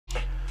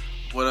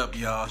What up,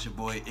 y'all? It's your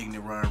boy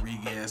Ignorant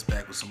Rodriguez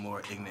back with some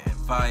more ignorant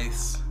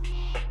advice.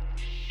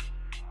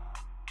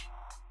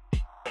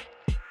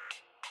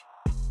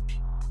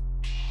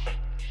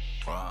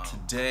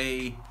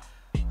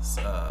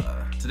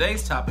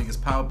 Today's topic is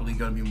probably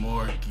going to be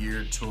more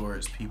geared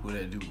towards people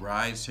that do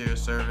rideshare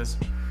service.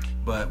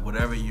 But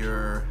whatever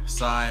your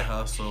side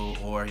hustle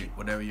or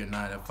whatever your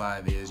 9 to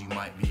 5 is, you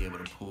might be able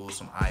to pull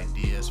some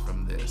ideas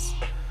from this.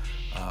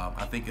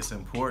 I think it's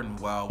important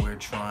while we're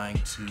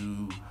trying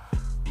to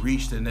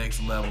reach the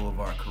next level of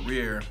our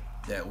career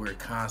that we're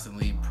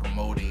constantly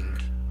promoting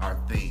our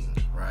thing,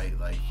 right?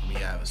 Like for me,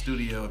 I have a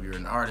studio. If you're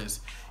an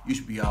artist, you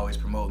should be always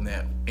promoting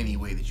that any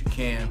way that you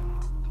can.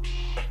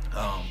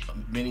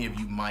 Many of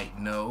you might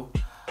know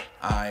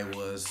I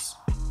was,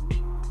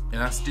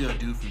 and I still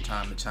do from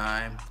time to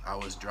time, I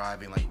was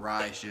driving like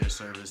rideshare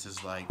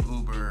services like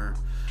Uber,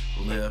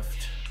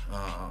 Lyft,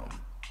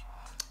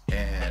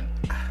 and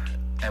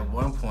at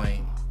one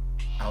point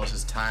I was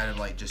just tired of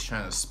like just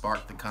trying to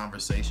spark the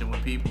conversation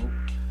with people.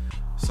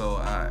 So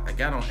I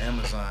got on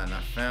Amazon and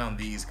I found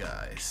these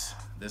guys.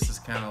 This is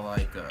kind of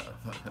like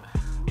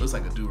looks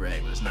like a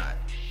do-rag, but it's not.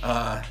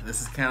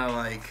 This is kind of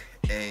like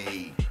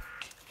a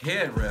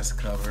headrest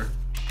cover,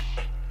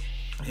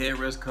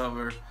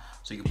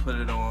 so you can put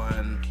it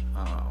on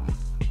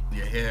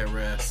your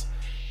headrest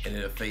and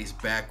it'll face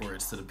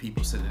backwards to the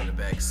people sitting in the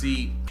back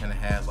seat. Kind of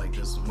has like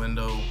this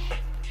window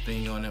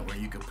thing on it where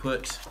you can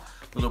put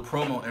little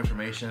promo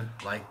information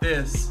like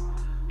this,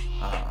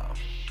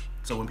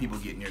 so when people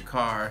get in your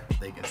car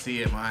they can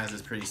see it. Mine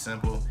is pretty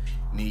simple.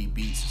 Need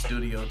beats to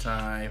studio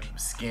time,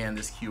 scan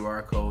this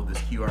QR code. This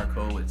QR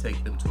code would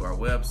take them to our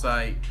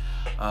website,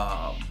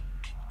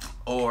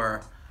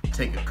 or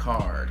take a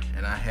card.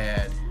 And I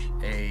had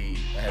a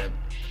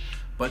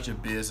bunch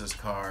of business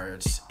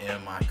cards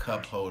in my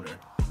cup holder,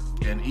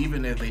 and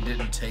even if they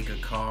didn't take a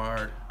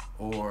card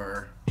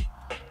or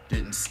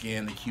didn't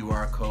scan the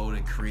QR code,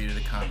 it created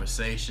a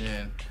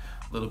conversation,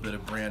 a little bit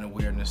of brand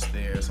awareness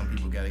there. Some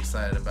people got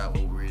excited about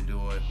what we were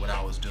doing, what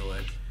I was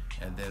doing,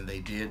 and then they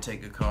did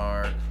take a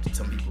card.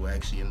 Some people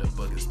actually ended up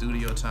booking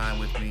studio time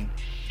with me.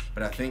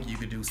 But I think you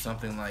could do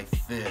something like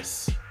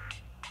this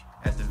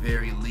at the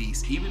very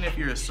least. Even if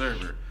you're a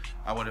server,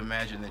 I would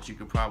imagine that you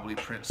could probably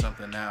print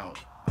something out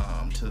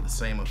to the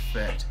same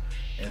effect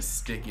and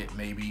stick it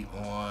maybe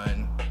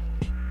on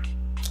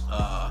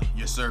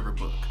your server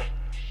book.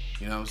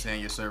 You know what I'm saying?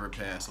 Your server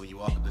pass. So when you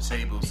walk up the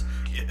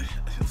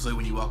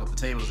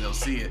tables, they'll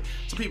see it.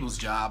 Some people's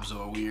jobs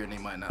are weird and they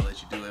might not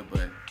let you do it,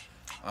 but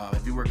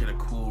if you work at a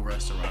cool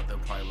restaurant, they'll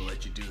probably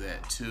let you do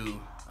that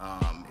too.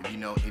 If you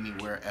know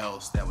anywhere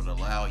else that would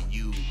allow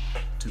you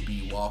to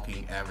be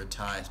walking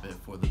advertisement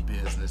for the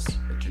business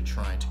that you're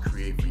trying to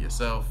create for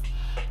yourself,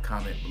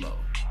 comment below.